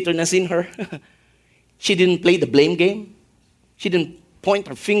was no bitterness in her. She didn't play the blame game. She didn't point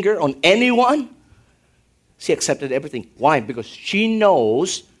her finger on anyone. She accepted everything. Why? Because she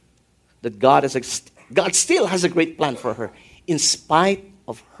knows that God still has a great plan for her in spite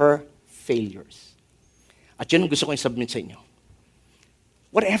of her failures. At yun ang gusto ko i-submit sa inyo.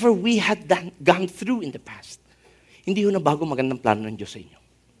 Whatever we had gone through in the past, hindi yun na bago magandang plano ng Diyos sa inyo.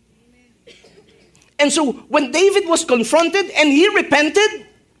 And so, when David was confronted and he repented,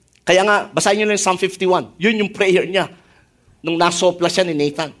 kaya nga, basahin niyo lang Psalm 51. Yun yung prayer niya nung nasopla siya ni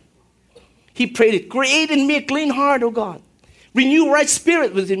Nathan. He prayed it, create in me a clean heart, O God. Renew right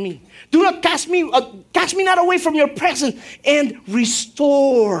spirit within me. Do not cast me not away from your presence, and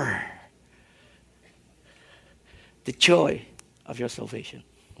restore the joy of your salvation.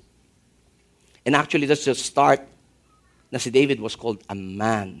 And actually, that's the start na si David was called a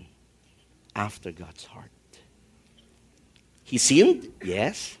man after God's heart. He sinned,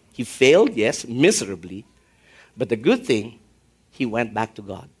 yes. He failed, yes, miserably. But the good thing, he went back to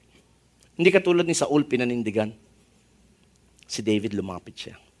God. Hindi katulad ni Saul, pinanindigan. Si David, lumapit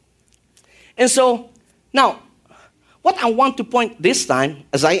siya. And so, now, what I want to point this time,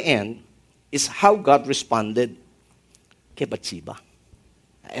 as I end, is how God responded kay Bathsheba.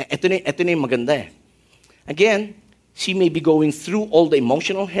 Ito na yung maganda eh. Again, she may be going through all the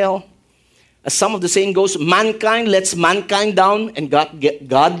emotional hell. As some of the saying goes, mankind lets mankind down and God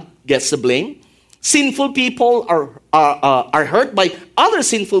gets the blame. Sinful people are hurt by other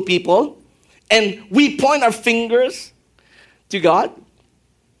sinful people, and we point our fingers to God.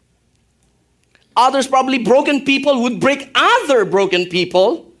 Others, probably broken people, would break other broken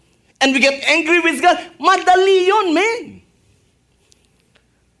people, and we get angry with God. Madali yun, man.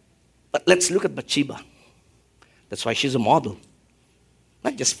 But let's look at Bathsheba. That's why she's a model.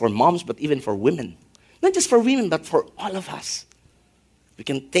 Not just for moms, but even for women. Not just for women, but for all of us. We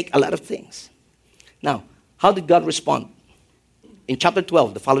can take a lot of things. Now, how did God respond? In chapter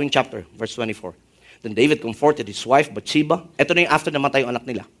 12, the following chapter, verse 24. Then David comforted his wife, Bathsheba. Ito na yung after namatay yung anak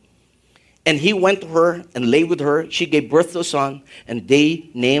nila. And he went to her and lay with her. She gave birth to a son, and they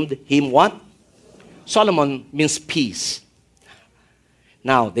named him what? Solomon means peace.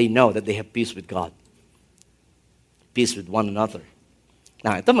 Now they know that they have peace with God. Peace with one another.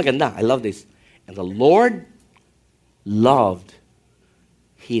 Now, ito maganda. I love this. And the Lord loved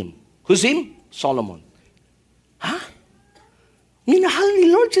him. Who's him? Solomon. Huh? Minahal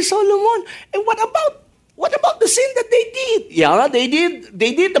ni Lord si Solomon. And what about the sin that they did? Yeah, they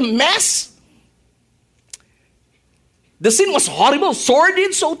did a mess. The sin was horrible,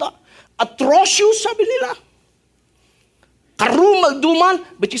 sordid, so atrocious, sabi nila. Karumal-dumal.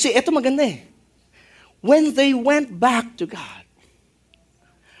 But you see, eto maganda eh. When they went back to God,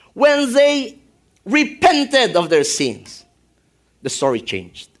 when they repented of their sins, the story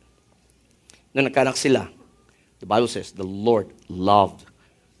changed. Nung nagkanak sila, the Bible says, the Lord loved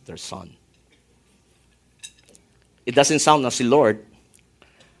their son. It doesn't sound na si Lord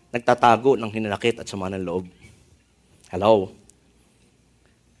nagtatago ng hinanakit at sama ng loob. Hello?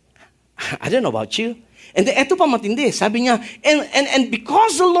 I don't know about you. And eto pa matindi. Sabi niya, and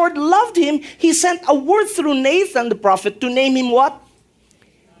because the Lord loved him, He sent a word through Nathan the prophet to name him what?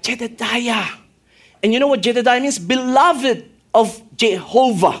 Jedediah. And you know what Jedediah means? Beloved of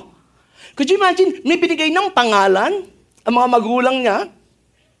Jehovah. Could you imagine, may binigay ng pangalan ang mga magulang niya,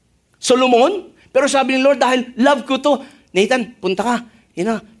 Solomon, pero sabi ni Lord, dahil love ko to, Nathan, punta ka.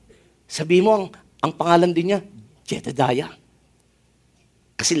 Sabi mo ang pangalan din niya, Jedediah.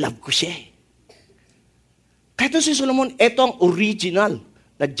 Kasi love ko siya eh. Kahit si Solomon, ito ang original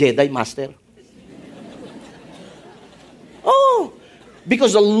na Jedi Master. Oh,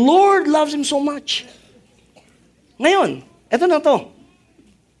 because the Lord loves him so much. Ngayon, ito na to.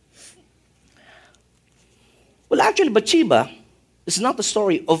 Well, actually, Bathsheba is not the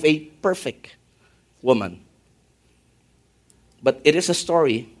story of a perfect woman. But it is a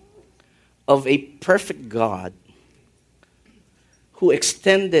story of a perfect God who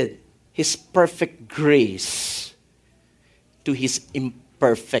extended His perfect grace to His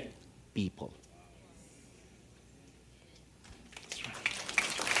imperfect people.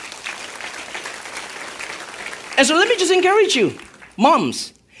 And so let me just encourage you,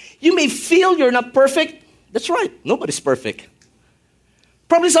 moms, you may feel you're not perfect. That's right, nobody's perfect.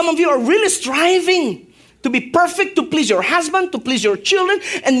 Probably some of you are really striving to be perfect, to please your husband, to please your children,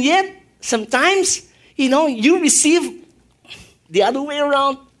 and yet sometimes, you receive the other way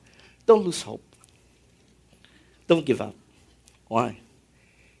around. Don't lose hope. Don't give up. Why?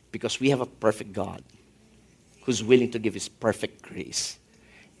 Because we have a perfect God who's willing to give His perfect grace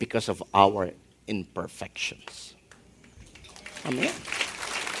because of our imperfections. Amen?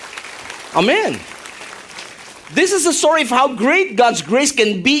 Amen. This is the story of how great God's grace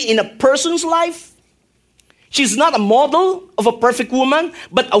can be in a person's life. She's not a model of a perfect woman,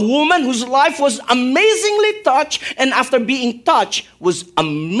 but a woman whose life was amazingly touched, and after being touched, was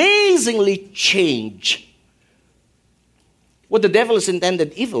amazingly changed. What the devil has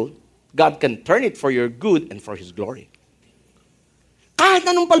intended evil, God can turn it for your good and for His glory. Kahit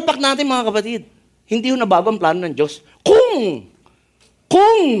anong palpak natin, mga kapatid, hindi ho nabago ang plano ng Diyos. Kung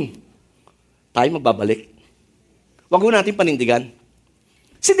tayo magbabalik. Wag ho natin panindigan.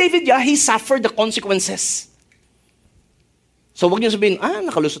 Si David, he suffered the consequences. So wag niyo sabihin,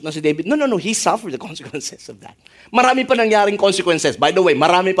 nakalusot na si David. No, he suffered the consequences of that. Marami pa nangyaring consequences. By the way,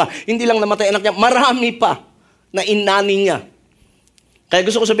 marami pa. Hindi lang namatay anak niya, marami pa na inani niya. Kaya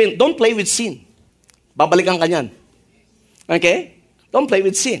gusto ko sabihin, don't play with sin. Babalikan ka niyan. Okay? Don't play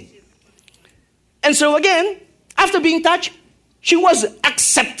with sin. And so again, after being touched, she was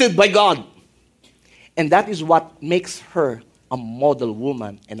accepted by God. And that is what makes her a model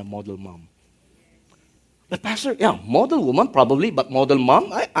woman and a model mom. But Pastor, model woman probably, but model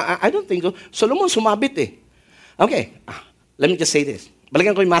mom? I don't think so. Solomon sumabit eh. Okay, let me just say this.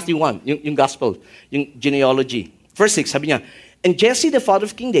 Balikan ko yung Matthew 1, yung gospel, yung genealogy. Verse 6, sabi niya, and Jesse, the father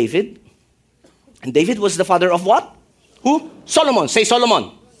of King David, and David was the father of what? Who? Solomon. Say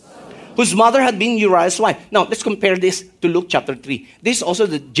Solomon. Whose mother had been Uriah's wife. Now, let's compare this to Luke chapter 3. This is also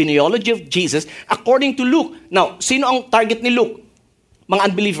the genealogy of Jesus according to Luke. Now, sino ang target ni Luke?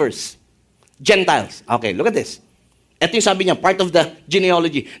 Mga unbelievers. Gentiles. Okay, look at this. Ito yung sabi niya, part of the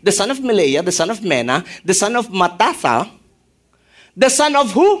genealogy. The son of Melea, the son of Mena, the son of Matatha, the son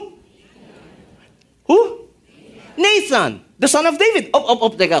of who? Who? Nathan, the son of David.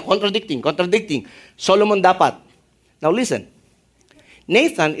 Teka, contradicting. Solomon dapat. Now listen.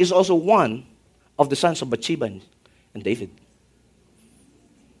 Nathan is also one of the sons of Bathsheba and David.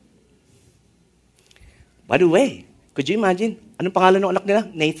 By the way, could you imagine? Anong pangalan ng anak nila?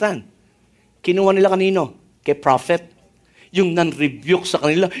 Nathan. Kinuha nila kanino? Kay prophet. Yung nan-rebuke sa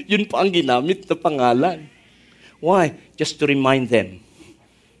kanila, yun pa ang ginamit na pangalan. Why? Just to remind them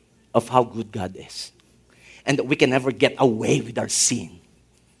of how good God is. And that we can never get away with our sin.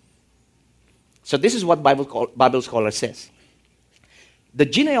 So this is what Bible scholar says. The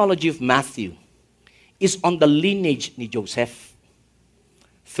genealogy of Matthew is on the lineage ni Joseph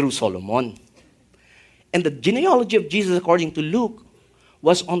through Solomon. And the genealogy of Jesus according to Luke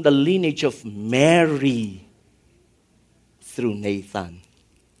was on the lineage of Mary through Nathan.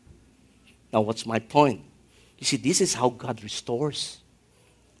 Now, what's my point? You see, this is how God restores.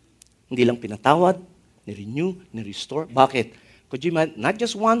 Hindi lang pinatawad, ni-renew, ni-restore. Bakit? Could you imagine, not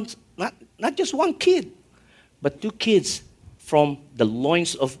just one kid, but 2 kids from the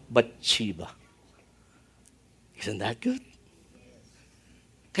loins of Bathsheba. Isn't that good?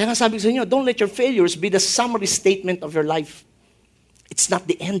 Kaya nga sabi ko sa inyo, don't let your failures be the summary statement of your life. It's not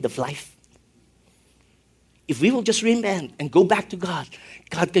the end of life. If we will just repent and go back to God,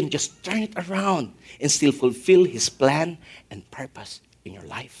 God can just turn it around and still fulfill His plan and purpose in your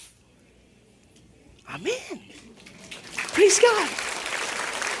life. Amen. Praise God.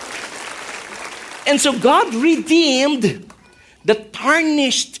 And so God redeemed the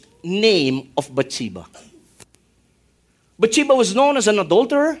tarnished name of Bathsheba. Bathsheba was known as an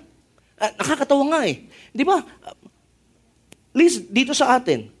adulterer. Nakakatawa nga eh. Di ba? Liz, dito sa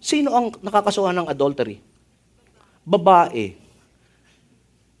atin, sino ang nakakasuhan ng adultery? Babae.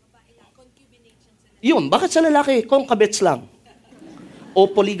 Yun, bakit sa lalaki? Concubines lang. O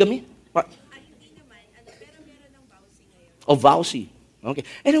polygamy? Hindi naman, pero meron ng vowsy ngayon. O vowsy. Okay.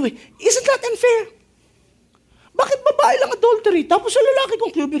 Anyway, isn't that unfair? Bakit babae lang adultery? Tapos sa lalaki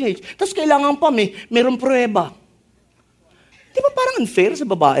concubinage. Tapos kailangan pa merong pruweba. Di ba parang unfair sa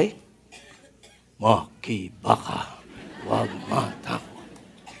babae? Makibaka. Wag matakot.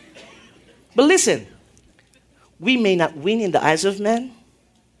 But listen, we may not win in the eyes of men,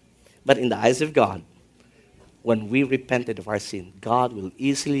 but in the eyes of God, when we repented of our sin, God will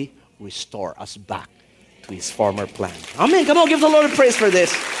easily restore us back to His former plan. Amen. Come on, give the Lord a praise for this.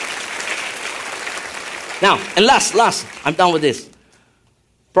 Now, and last, I'm done with this.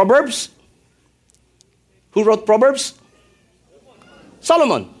 Proverbs. Who wrote Proverbs?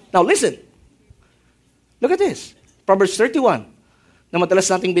 Solomon. Now listen. Look at this. Proverbs 31, na madalas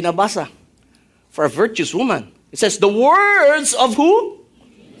nating binabasa. For a virtuous woman. It says, the words of who?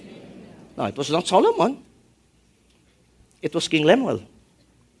 No, it was not Solomon. It was King Lemuel.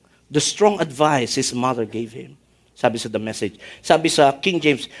 The strong advice his mother gave him. Sabi sa The Message. Sabi sa King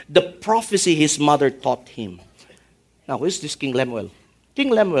James, the prophecy his mother taught him. Now, who is this King Lemuel?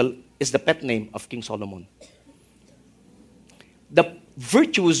 King Lemuel is the pet name of King Solomon. The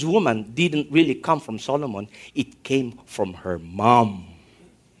virtuous woman didn't really come from Solomon. It came from her mom.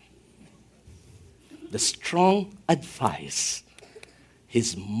 The strong advice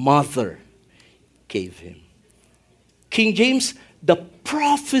his mother gave him. King James, the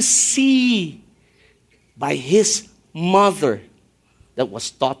prophecy by his mother that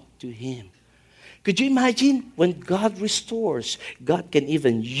was taught to him. Could you imagine when God restores, God can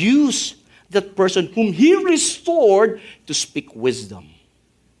even use that person whom He restored to speak wisdom.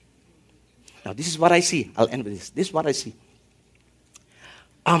 Now, this is what I see. I'll end with this. This is what I see.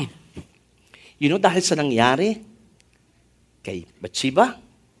 Dahil sa nangyari kay Bathsheba,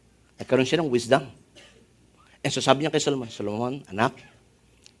 nagkaroon siya ng wisdom. And so sabi niya kay Solomon, Solomon, anak,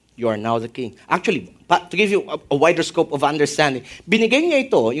 you are now the king. Actually, to give you a wider scope of understanding, binigay niya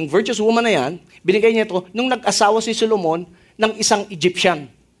ito, yung virtuous woman na yan, binigay niya ito nung nag-asawa si Solomon ng isang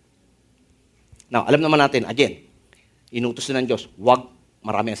Egyptian. Now, alam naman natin, again, inutos na ng Diyos, wag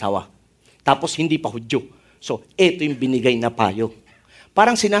marami asawa. Tapos hindi pa Hudyo. So, ito yung binigay na payo.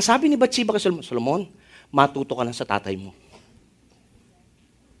 Parang sinasabi ni Bathsheba kay Solomon, Solomon, matuto ka na sa tatay mo.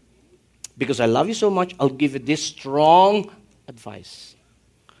 Because I love you so much, I'll give you this strong advice.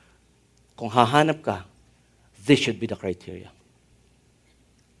 Kung hahanap ka, this should be the criteria.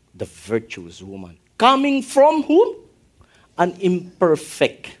 The virtuous woman. Coming from whom? An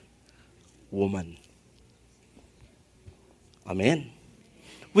imperfect woman. Amen.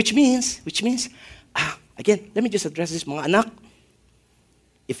 Which means, again, let me just address this, mga anak.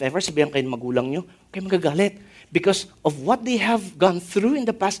 If ever sabihan kayo ng magulang nyo, kayo magagalit. Because of what they have gone through in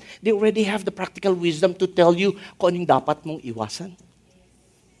the past, they already have the practical wisdom to tell you kung anong dapat mong iwasan.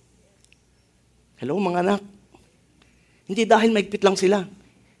 Hello, mga anak. Hindi dahil maigpit lang sila.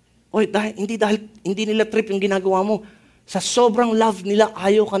 Hindi nila trip yung ginagawa mo. Sa sobrang love nila,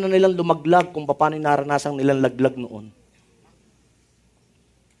 ayaw ka na nilang lumaglag kung paano yung naranasang nilang laglag noon.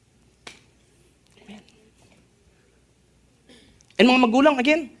 Amen. And mga magulang,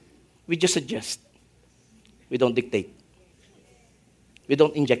 again, we just suggest. We don't dictate. We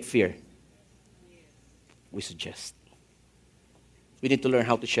don't inject fear. We suggest. We need to learn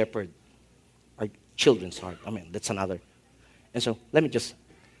how to shepherd our children's heart. Amen. That's another. And so, let me just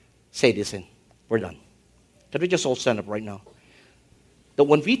say this and we're done. Can we just all stand up right now? That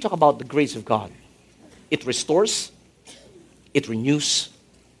when we talk about the grace of God, it restores, it renews,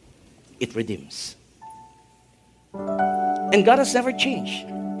 it redeems. And God has never changed.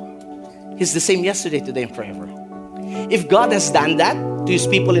 He's the same yesterday, today, and forever. If God has done that to His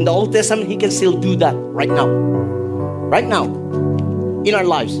people in the Old Testament, He can still do that right now. Right now. In our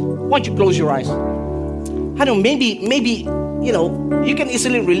lives. Why don't you close your eyes? I don't know, maybe, you can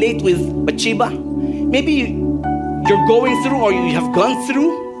easily relate with Bathsheba. Maybe you're going through or you have gone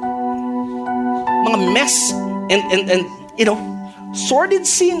through mga mess and sordid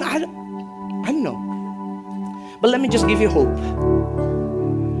sin. I don't know. But let me just give you hope.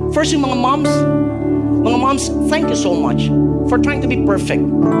 First, yung mga moms. Mga moms, thank you so much for trying to be perfect,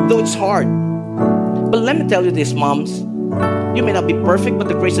 though it's hard. But let me tell you this, moms. You may not be perfect, but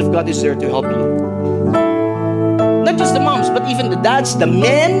the grace of God is there to help you. Not just the moms, but even the dads, the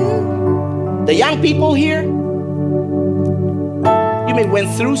men, the young people here. You may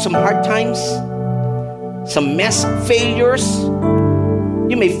went through some hard times, some mess, failures.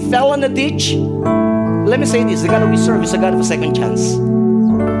 You may fell in a ditch. Let me say this, the God we serve is a God of a second chance.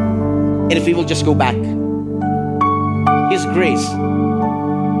 And if we will just go back, His grace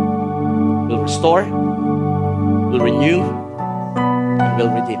will restore, will renew, and will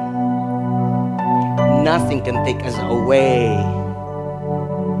redeem. Nothing can take us away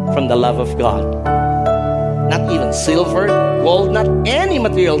from the love of God. Not even silver, gold, not any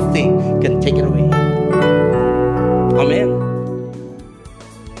material thing can take it away. Amen.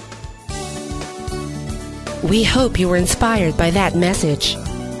 We hope you were inspired by that message.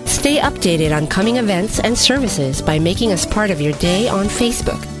 Stay updated on coming events and services by making us part of your day on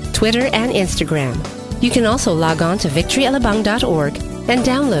Facebook, Twitter, and Instagram. You can also log on to victoryalabang.org and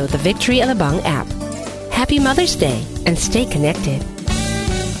download the Victory Alabang app. Happy Mother's Day and stay connected.